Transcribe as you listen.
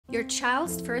Your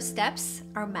child's first steps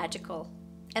are magical,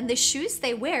 and the shoes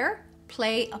they wear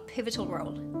play a pivotal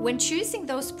role. When choosing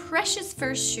those precious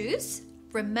first shoes,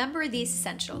 remember these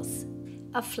essentials: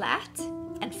 a flat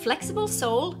and flexible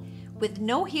sole with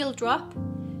no heel drop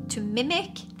to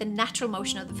mimic the natural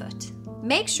motion of the foot.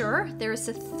 Make sure there is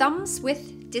a thumb's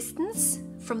width distance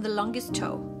from the longest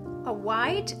toe. A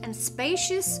wide and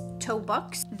spacious toe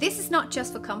box. This is not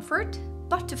just for comfort,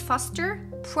 but to foster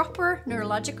proper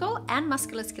neurological and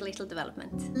musculoskeletal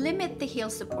development. Limit the heel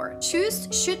support. Shoes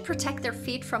should protect their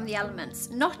feet from the elements,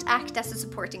 not act as a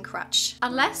supporting crutch.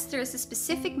 Unless there is a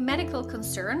specific medical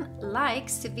concern, like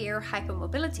severe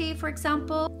hypermobility, for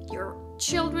example, your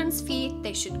children's feet,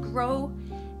 they should grow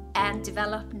and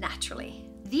develop naturally.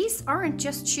 These aren't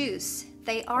just shoes,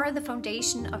 they are the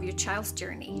foundation of your child's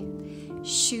journey.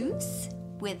 Shoes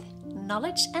with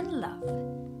knowledge and love.